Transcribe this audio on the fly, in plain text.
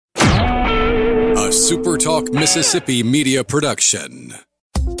a Super Talk Mississippi media production.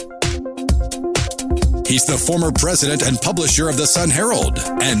 He's the former president and publisher of the Sun Herald,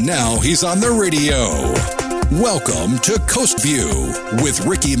 and now he's on the radio. Welcome to Coast View with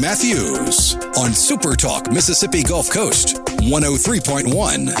Ricky Matthews on Super Talk Mississippi Gulf Coast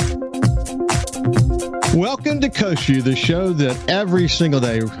 103.1. Welcome to Coast View, the show that every single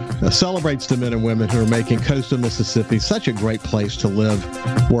day celebrates the men and women who are making coastal Mississippi such a great place to live,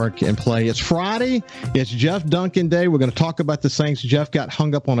 work, and play. It's Friday. It's Jeff Duncan Day. We're going to talk about the Saints. Jeff got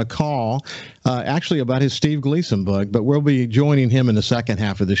hung up on a call, actually about his Steve Gleason book, but we'll be joining him in the second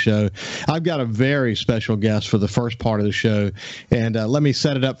half of the show. I've got a very special guest for the first part of the show, and let me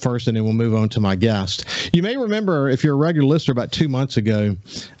set it up first, and then we'll move on to my guest. You may remember, if you're a regular listener, about 2 months ago,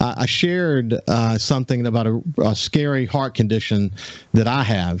 I shared something about a scary heart condition that I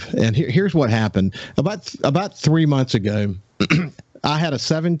have. And here's what happened. About 3 months ago, I had a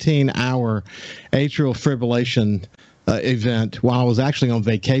 17-hour atrial fibrillation event while I was actually on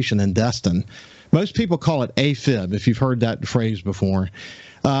vacation in Destin. Most people call it AFib, if you've heard that phrase before.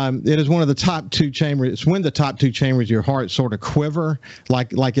 It is one of the top two chambers. It's when the top two chambers of your heart sort of quiver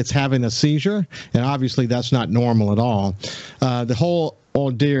like it's having a seizure. And obviously that's not normal at all. The whole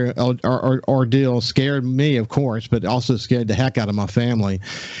ordeal scared me, of course, but also scared the heck out of my family.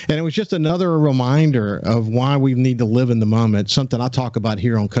 And it was just another reminder of why we need to live in the moment, something I talk about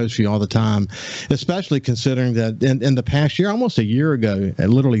here on Coast View all the time, especially considering that in the past year, almost a year ago,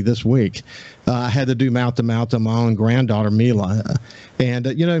 literally this week, I had to do mouth-to-mouth on my own granddaughter, Mila. And,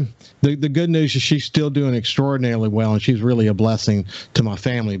 the good news is she's still doing extraordinarily well, and she's really a blessing to my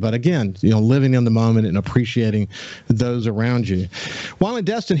family. But again, living in the moment and appreciating those around you. While in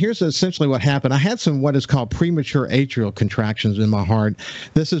Destin, here's essentially what happened. I had some what is called premature atrial contractions in my heart.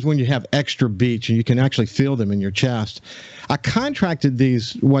 This is when you have extra beats, and you can actually feel them in your chest. I contracted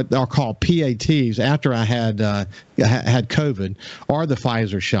these, what are called PATs, after I had COVID or the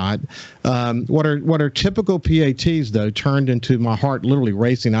Pfizer shot. What are typical PATs, though, turned into my heart literally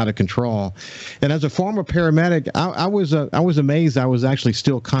racing out of control. And as a former paramedic, I was amazed I was actually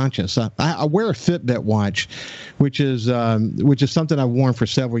still conscious. I wear a Fitbit watch, which is something I've worn for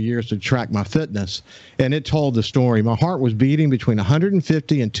several years to track my fitness, and it told the story. My heart was beating between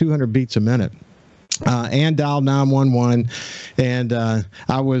 150 and 200 beats a minute. And dialed 911, and I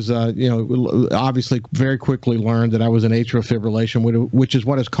was, obviously very quickly learned that I was in atrial fibrillation, which is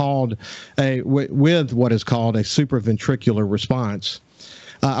what is called a supraventricular response.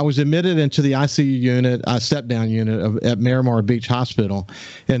 I was admitted into the ICU unit, step-down unit at Miramar Beach Hospital,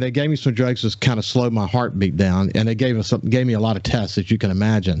 and they gave me some drugs to kind of slow my heartbeat down, and they gave me a lot of tests, as you can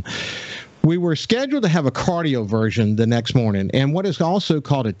imagine. We were scheduled to have a cardioversion the next morning, and what is also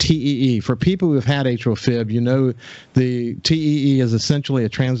called a TEE. For people who have had atrial fib, the TEE is essentially a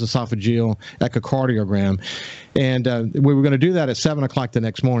transesophageal echocardiogram. And we were going to do that at 7 o'clock the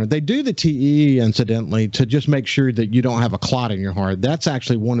next morning. They do the TEE, incidentally, to just make sure that you don't have a clot in your heart. That's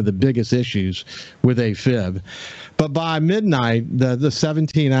actually one of the biggest issues with AFib. But by midnight, the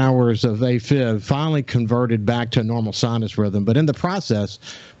 17 hours of AFib finally converted back to a normal sinus rhythm. But in the process,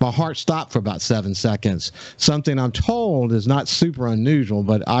 my heart stopped for about 7 seconds, something I'm told is not super unusual,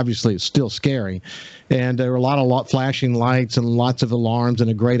 but obviously it's still scary. And there were a lot of flashing lights and lots of alarms, and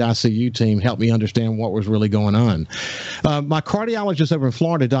a great ICU team helped me understand what was really going on. My cardiologist over in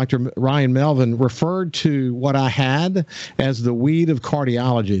Florida, Dr. Ryan Melvin, referred to what I had as the weed of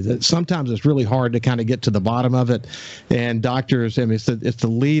cardiology. That sometimes it's really hard to kind of get to the bottom of it, and doctors, it's the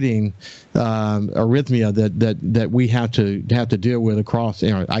leading arrhythmia that we have to deal with across,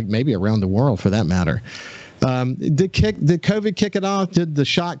 maybe around the world for that matter. Did COVID kick it off? Did the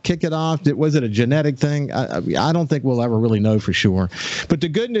shot kick it off? Was it a genetic thing? I don't think we'll ever really know for sure. But the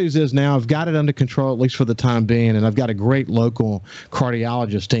good news is now I've got it under control, at least for the time being, and I've got a great local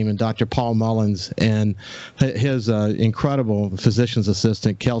cardiologist team in Dr. Paul Mullins and his incredible physician's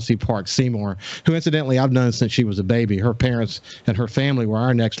assistant, Kelsey Park Seymour, who incidentally I've known since she was a baby. Her parents and her family were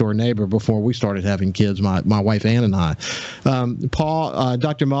our next door neighbor before we started having kids, my wife Ann and I.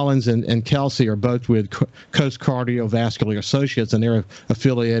 Dr. Mullins and Kelsey are both with Coast Cardiovascular Associates, and they're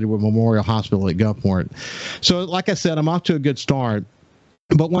affiliated with Memorial Hospital at Gulfport. So like I said, I'm off to a good start.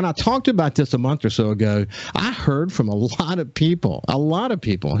 But when I talked about this a month or so ago, I heard from a lot of people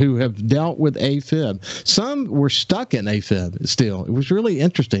who have dealt with AFib. Some were stuck in AFib still. It was really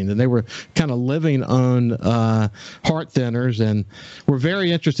interesting, and they were kind of living on heart thinners, and were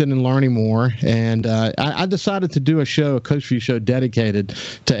very interested in learning more. And I decided to do a Coast View show dedicated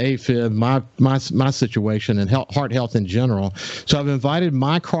to AFib, my situation, and heart health in general. So I've invited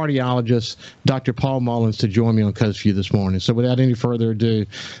my cardiologist, Dr. Paul Mullins, to join me on Coast View this morning. So without any further ado,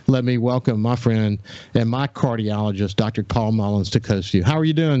 to let me welcome my friend and my cardiologist, Dr. Paul Mullins, to Coast View. How are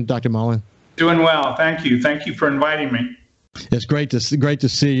you doing, Dr. Mullins? Doing well. Thank you. Thank you for inviting me. It's great to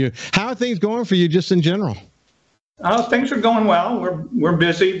see you. How are things going for you just in general? Things are going well. We're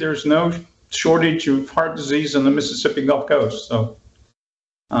busy. There's no shortage of heart disease in the Mississippi Gulf Coast. So,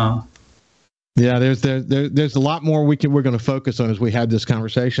 yeah, there's a lot more we're going to focus on as we have this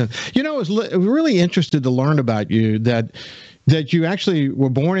conversation. You know, I was really interested to learn about you that you actually were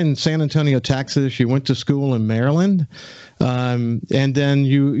born in San Antonio, Texas. You went to school in Maryland, and then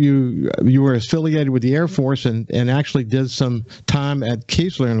you were affiliated with the Air Force and actually did some time at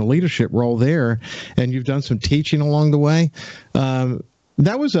Keesler in a leadership role there, and you've done some teaching along the way.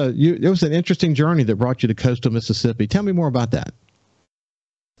 It was an interesting journey that brought you to coastal Mississippi. Tell me more about that.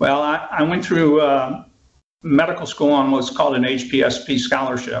 Well, I went through medical school on what's called an HPSP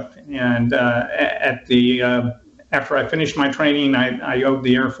scholarship, and after I finished my training, I owed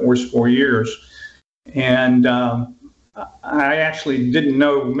the Air Force 4 years, and I actually didn't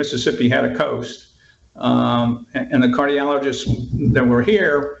know Mississippi had a coast, and the cardiologists that were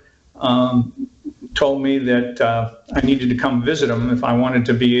here told me that I needed to come visit them if I wanted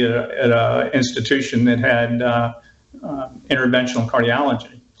to be at an institution that had interventional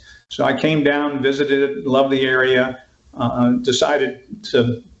cardiology. So I came down, visited, loved the area, decided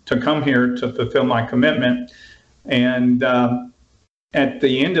to come here to fulfill my commitment. And at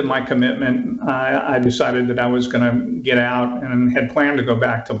the end of my commitment, I decided that I was going to get out and had planned to go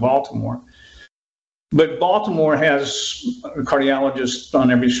back to Baltimore. But Baltimore has cardiologists on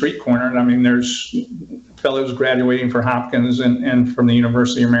every street corner. I mean, there's fellows graduating for Hopkins and from the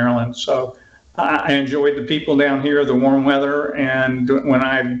University of Maryland. So I enjoyed the people down here, the warm weather, and when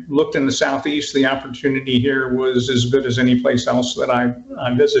I looked in the Southeast, the opportunity here was as good as any place else that I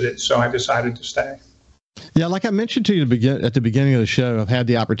visited, so I decided to stay. Yeah, like I mentioned to you at the beginning of the show, I've had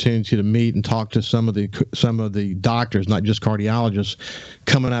the opportunity to meet and talk to some of the doctors, not just cardiologists,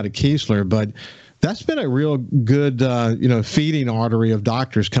 coming out of Keesler, but that's been a real good feeding artery of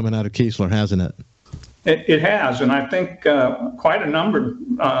doctors coming out of Keesler, hasn't it? It has, and I think quite a number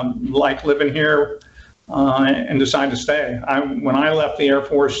like living here and decide to stay. When I left the Air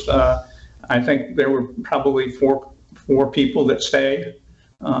Force, I think there were probably four people that stayed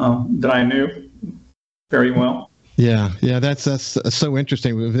that I knew very well. Yeah, that's so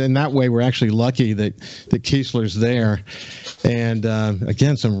interesting. In that way, we're actually lucky that Keesler's there, and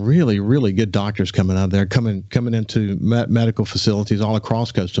again, some really, really good doctors coming out there, coming into medical facilities all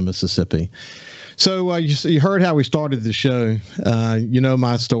across coastal Mississippi. So you heard how we started the show. You know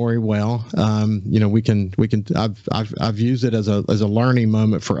my story well. We can. I've used it as a learning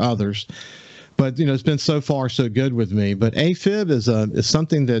moment for others, but it's been so far so good with me. But AFib is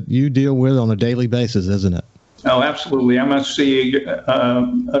something that you deal with on a daily basis, isn't it? Oh, absolutely. I must see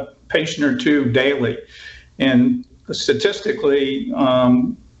a patient or two daily, and statistically,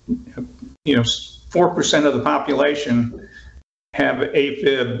 4% of the population have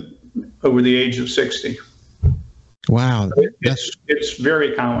AFib over the age of 60. Wow. It's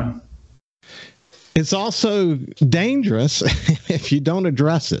very common. It's also dangerous if you don't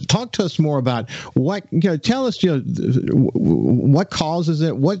address it. Talk to us more about what, tell us, what causes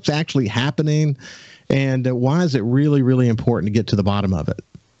it, what's actually happening, and why is it really, really important to get to the bottom of it?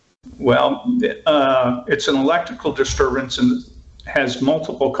 Well, it's an electrical disturbance and has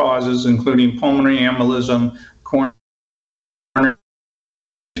multiple causes, including pulmonary embolism, coronary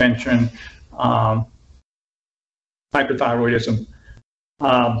tension, hyperthyroidism.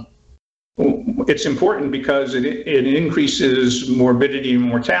 It's important because it increases morbidity and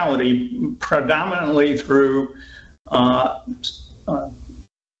mortality predominantly through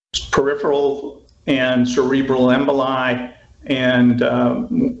peripheral and cerebral emboli and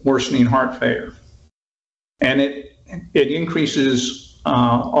worsening heart failure. And it increases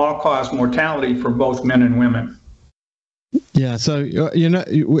all-cause mortality for both men and women. Yeah, so,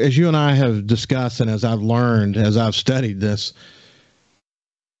 as you and I have discussed and as I've learned, as I've studied this,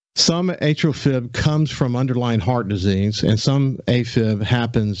 some atrial fib comes from underlying heart disease, and some AFib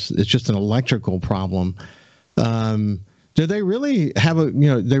happens, it's just an electrical problem. Do they really have a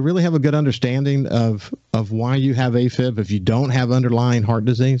good understanding of why you have AFib if you don't have underlying heart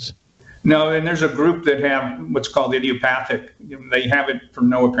disease? No, and there's a group that have what's called idiopathic. They have it for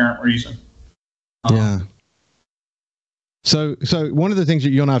no apparent reason. Yeah. So one of the things that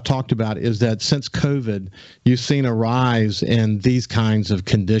you and I have talked about is that since COVID, you've seen a rise in these kinds of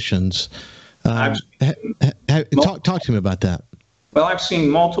conditions. Talk to me about that. Well, I've seen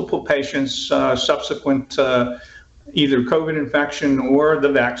multiple patients subsequent to either COVID infection or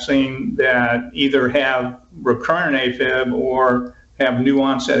the vaccine that either have recurrent AFib or have new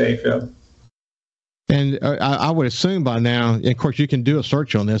onset AFib. And I would assume by now, and of course, you can do a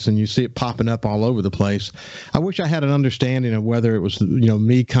search on this and you see it popping up all over the place. I wish I had an understanding of whether it was,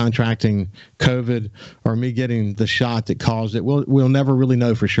 me contracting COVID or me getting the shot that caused it. We'll never really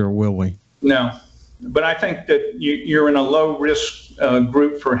know for sure, will we? No, but I think that you're in a low risk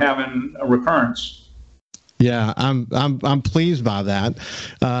group for having a recurrence. Yeah, I'm pleased by that.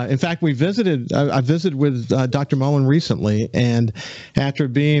 In fact, I visited with Dr. Mullen recently, and after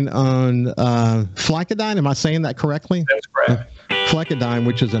being on Flacodyne, am I saying that correctly? That's correct. Flacodyne,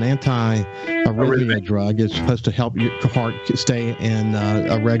 which is an anti-arrhythmia drug, is supposed to help your heart stay in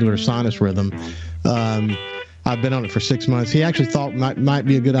a regular sinus rhythm. I've been on it for 6 months. He actually thought might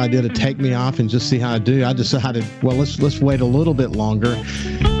be a good idea to take me off and just see how I do. I decided, well, let's wait a little bit longer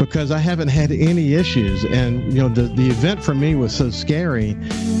because I haven't had any issues. And the event for me was so scary.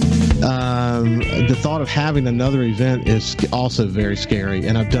 The thought of having another event is also very scary,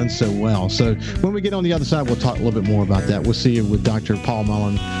 and I've done so well. So when we get on the other side, we'll talk a little bit more about that. We'll see you with Dr. Paul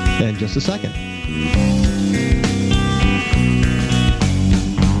Mullen in just a second.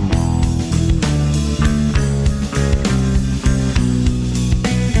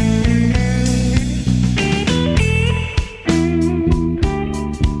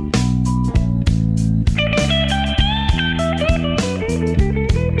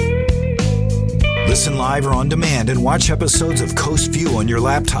 Listen live or on demand and watch episodes of Coast View on your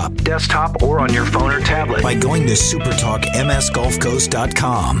laptop, desktop, or on your phone or tablet by going to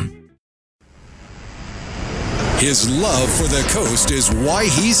supertalkmsgulfcoast.com. His love for the coast is why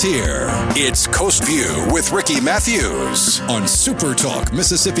he's here. It's Coast View with Ricky Matthews on Super Talk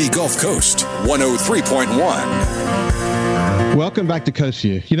Mississippi Gulf Coast 103.1. Welcome back to Coast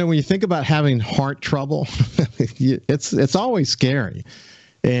View. When you think about having heart trouble, it's always scary.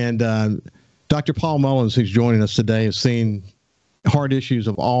 And Dr. Paul Mullins, who's joining us today, has seen heart issues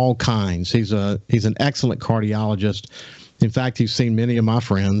of all kinds. He's an excellent cardiologist. In fact, he's seen many of my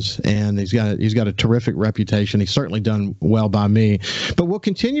friends, and he's got a terrific reputation. He's certainly done well by me. But we'll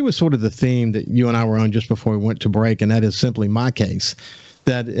continue with sort of the theme that you and I were on just before we went to break, and that is simply my case.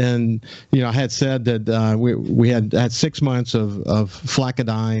 That I had said that we had 6 months of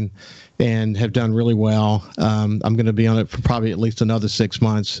Flacodyne and have done really well. I'm going to be on it for probably at least another 6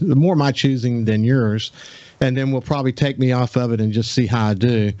 months, more my choosing than yours. And then we'll probably take me off of it and just see how I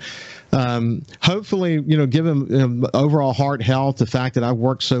do. Hopefully, given overall heart health, the fact that I've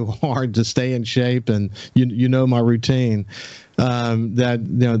worked so hard to stay in shape and my routine,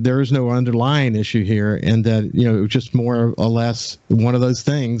 that there is no underlying issue here, and that just more or less one of those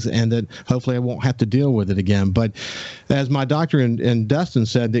things, and that hopefully I won't have to deal with it again. But as my doctor in Destin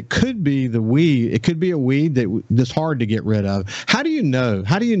said, it could be the weed. It could be a weed that's hard to get rid of. How do you know?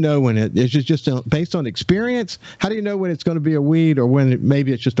 How do you know when it's just based on experience? How do you know when it's going to be a weed or when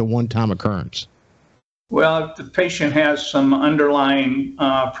maybe it's just a one-time occurrence? Well, if the patient has some underlying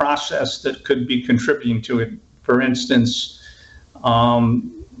process that could be contributing to it, for instance, a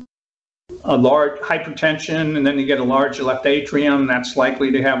large hypertension, and then you get a large left atrium, that's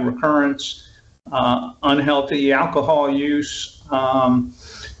likely to have recurrence. Unhealthy alcohol use,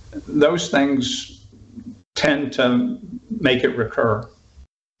 those things tend to make it recur.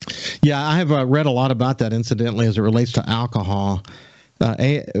 Yeah, I have read a lot about that, incidentally, as it relates to alcohol.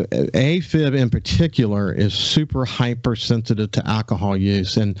 AFib in particular is super hypersensitive to alcohol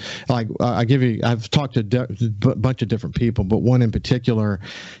use. And I've talked to a bunch of different people, but one in particular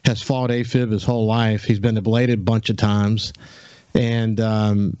has fought AFib his whole life. He's been ablated a bunch of times, and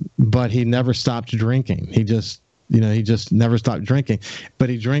but he never stopped drinking. He just never stopped drinking, but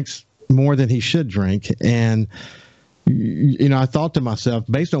he drinks more than he should drink. And I thought to myself,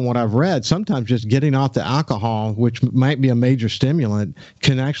 based on what I've read, sometimes just getting off the alcohol, which might be a major stimulant,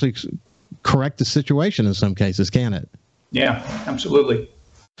 can actually correct the situation in some cases, can it? Yeah, absolutely.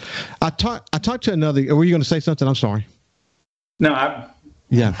 I talked to another. Were you going to say something? I'm sorry. No,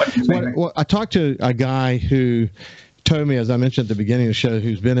 yeah. Well, I talked to a guy who told me, as I mentioned at the beginning of the show,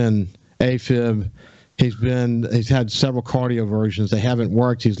 who's been in AFib. He's had several cardioversions. They haven't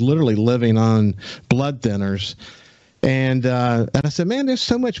worked. He's literally living on blood thinners. And I said, man, there's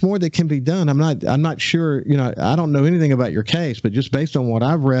so much more that can be done. I'm not sure, I don't know anything about your case, but just based on what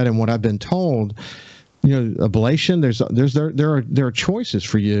I've read and what I've been told, ablation, there are choices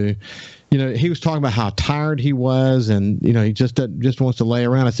for you. He was talking about how tired he was, and he just wants to lay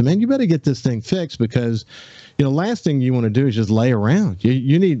around. I said, man, you better get this thing fixed, because last thing you want to do is just lay around.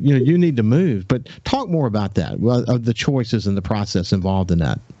 You need to move. But talk more about that, of the choices and the process involved in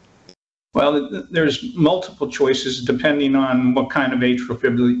that. Well, there's multiple choices depending on what kind of atrial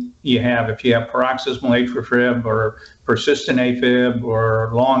fib you have. If you have paroxysmal atrial fib or persistent AFib or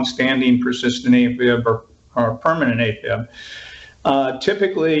long-standing persistent AFib or permanent AFib.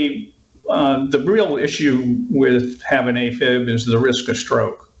 Typically, the real issue with having AFib is the risk of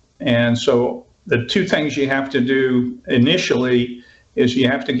stroke. And so the two things you have to do initially is you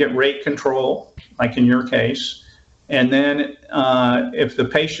have to get rate control, like in your case. And then if the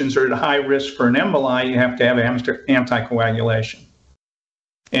patients are at high risk for an emboli, you have to have anticoagulation.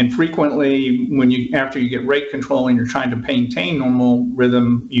 And frequently, after you get rate control and you're trying to maintain normal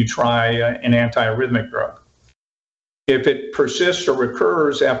rhythm, you try an antiarrhythmic drug. If it persists or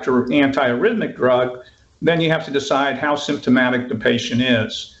recurs after antiarrhythmic drug, then you have to decide how symptomatic the patient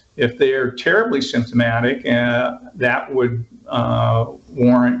is. If they're terribly symptomatic, that would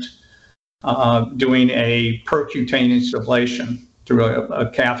warrant doing a percutaneous ablation through a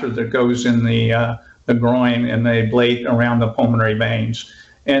catheter that goes in the groin and they ablate around the pulmonary veins.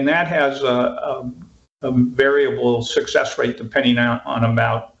 And that has a variable success rate depending on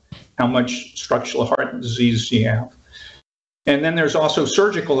about how much structural heart disease you have. And then there's also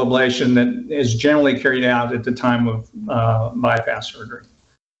surgical ablation that is generally carried out at the time of bypass surgery.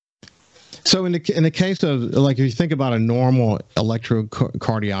 So in the case of, like, if you think about a normal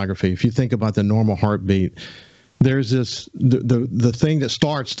electrocardiography, if you think about the normal heartbeat, there's this, the thing that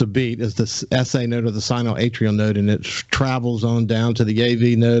starts to beat is this SA node or the sinoatrial node, and it travels on down to the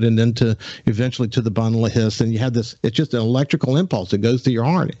AV node and then to eventually to the bundle of His. And you have this, it's just an electrical impulse that goes to your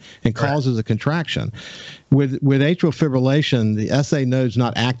heart and causes a contraction. With atrial fibrillation, the SA node's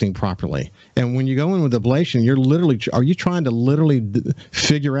not acting properly. And when you go in with ablation, are you trying to literally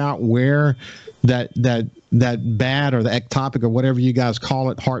figure out where that bad or the ectopic or whatever you guys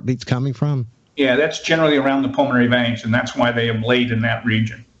call it heartbeat's coming from? Yeah, that's generally around the pulmonary veins, and that's why they ablate in that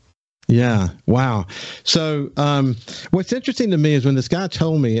region. Yeah. Wow. So what's interesting to me is when this guy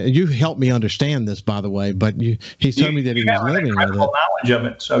told me, and you helped me understand this, by the way, but he told me that he was living with it. You have incredible knowledge of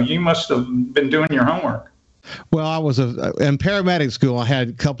it, so you must have been doing your homework. Well, I was in paramedic school. I had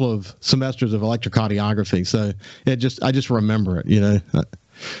a couple of semesters of electrocardiography, so I just remember it, you know.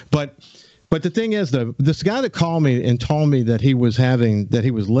 But the thing is, though, this guy that called me and told me that he was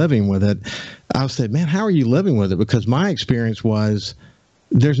living with it, I said, man, how are you living with it? Because my experience was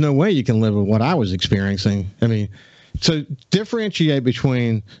there's no way you can live with what I was experiencing. I mean, so differentiate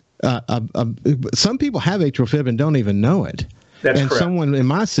between some people have atrial fib and don't even know it. That's correct. Someone in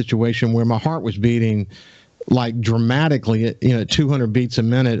my situation where my heart was beating like dramatically at 200 beats a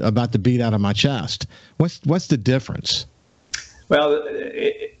minute, about to beat out of my chest. What's the difference? Well,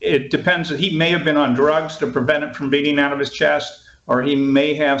 it depends. He may have been on drugs to prevent it from beating out of his chest, or he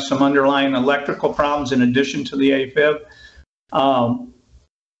may have some underlying electrical problems in addition to the AFib.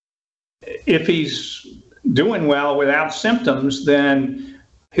 If he's doing well without symptoms, then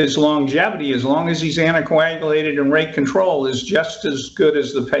his longevity, as long as he's anticoagulated and rate control, is just as good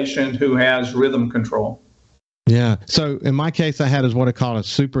as the patient who has rhythm control. Yeah. So in my case, I had what I call a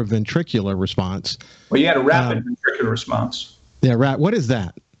supraventricular response. Well, you had a rapid ventricular response. Yeah, right. What is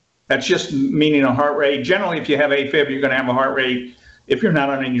that? That's just meaning a heart rate. Generally, if you have AFib, you're going to have a heart rate. If you're not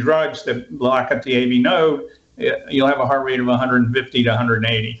on any drugs that block at the AV node, you'll have a heart rate of 150 to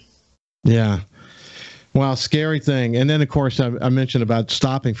 180. Yeah. Wow, scary thing. And then, of course, I mentioned about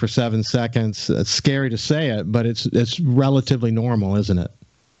stopping for 7 seconds. It's scary to say it, but it's relatively normal, isn't it?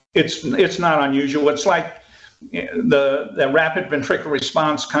 It's not unusual. It's like the rapid ventricular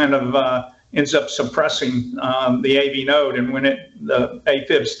response kind of ends up suppressing the AV node, and when the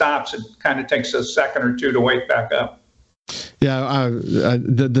AFib stops, it kind of takes a second or two to wake back up. Yeah,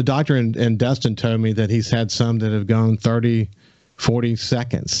 the doctor in Destin told me that he's had some that have gone 30, 40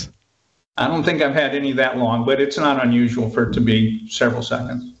 seconds. I don't think I've had any that long, but it's not unusual for it to be several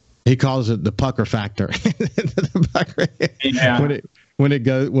seconds. He calls it the pucker factor. The pucker. Yeah. When it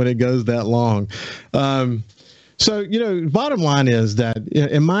goes that long. So, bottom line is that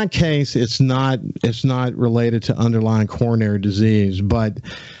in my case, it's not related to underlying coronary disease, but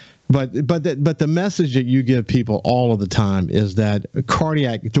the message that you give people all of the time is that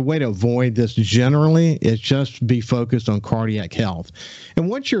the way to avoid this generally is just be focused on cardiac health. And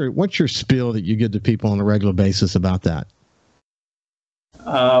what's your spiel that you give to people on a regular basis about that?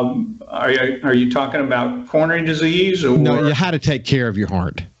 Are you talking about coronary disease or no? How to take care of your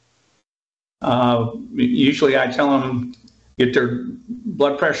heart. Usually I tell them get their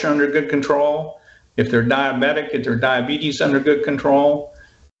blood pressure under good control. If they're diabetic, get their diabetes under good control.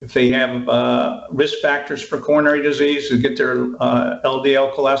 If they have risk factors for coronary disease, get their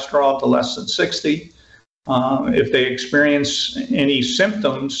LDL cholesterol to less than 60. If they experience any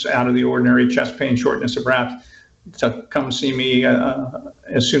symptoms out of the ordinary, chest pain, shortness of breath, to come see me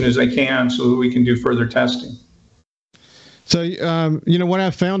as soon as they can so that we can do further testing. So, what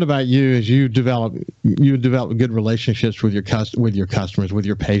I've found about you is you develop good relationships with your customers, with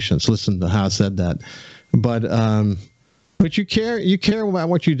your patients. Listen to how I said that, but you care about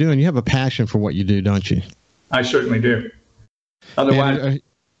what you do, and you have a passion for what you do, don't you? I certainly do. Otherwise,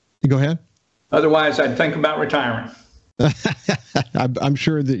 go ahead. Otherwise, I'd think about retiring. I'm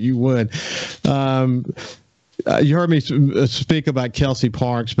sure that you would. You heard me speak about Kelsey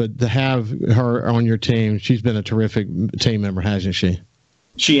Parks, but to have her on your team, she's been a terrific team member, hasn't she?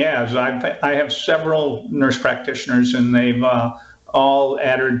 She has. I have several nurse practitioners, and they've all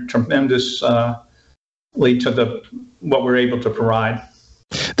added tremendously to what we're able to provide.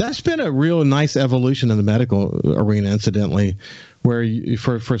 That's been a real nice evolution in the medical arena, incidentally, where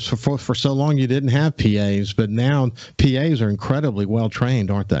for so long you didn't have PAs, but now PAs are incredibly well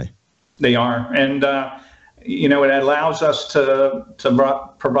trained, aren't they? They are, and it allows us to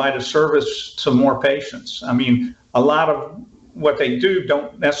provide a service to more patients. I mean, a lot of what they do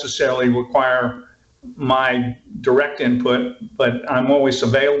don't necessarily require my direct input, but I'm always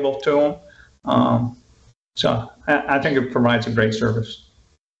available to them. So I think it provides a great service.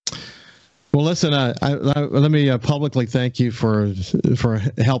 Well, listen, let me publicly thank you for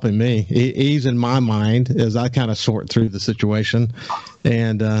helping me ease in my mind as I kind of sort through the situation,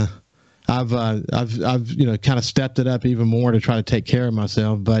 and I've kind of stepped it up even more to try to take care of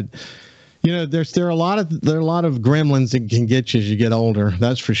myself. But there are a lot of gremlins that can get you as you get older.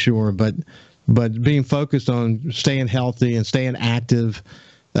 That's for sure. But being focused on staying healthy and staying active,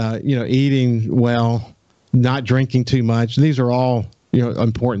 eating well, not drinking too much. These are all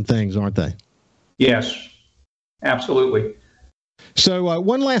important things, aren't they? Yes, absolutely. So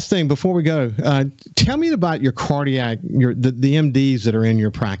one last thing before we go, tell me about your cardiac, the MDs that are in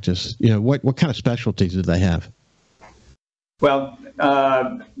your practice. What kind of specialties do they have? Well,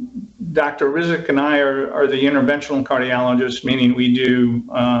 Dr. Rizik and I are the interventional cardiologists, meaning we do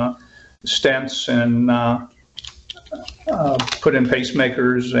stents and put in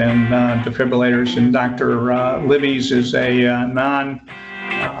pacemakers and defibrillators. And Dr. Libby's is a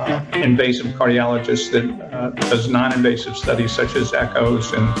non-invasive cardiologist that does non-invasive studies such as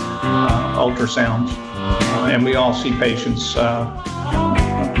echoes and ultrasounds. And we all see patients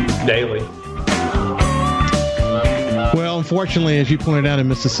daily. Well, unfortunately, as you pointed out in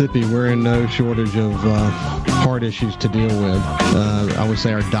Mississippi, we're in no shortage of heart issues to deal with. I would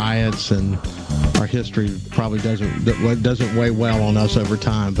say our diets and our history probably doesn't weigh well on us over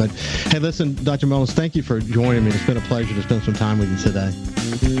time. But hey, listen, Dr. Mullins, thank you for joining me. It's been a pleasure to spend some time with you today.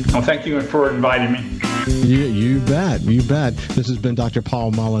 Well, thank you for inviting me. You bet. This has been Dr. Paul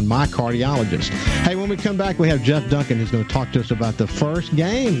Mullen, my cardiologist. Hey, when we come back, we have Jeff Duncan who's going to talk to us about the first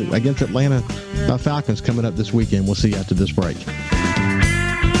game against Atlanta Falcons coming up this weekend. We'll see you after this break.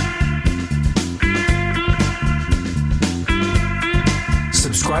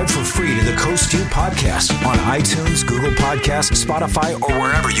 Subscribe for free to the Coast View podcast on iTunes, Google Podcasts, Spotify, or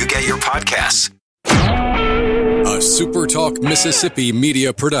wherever you get your podcasts. A SuperTalk Mississippi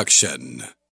media production.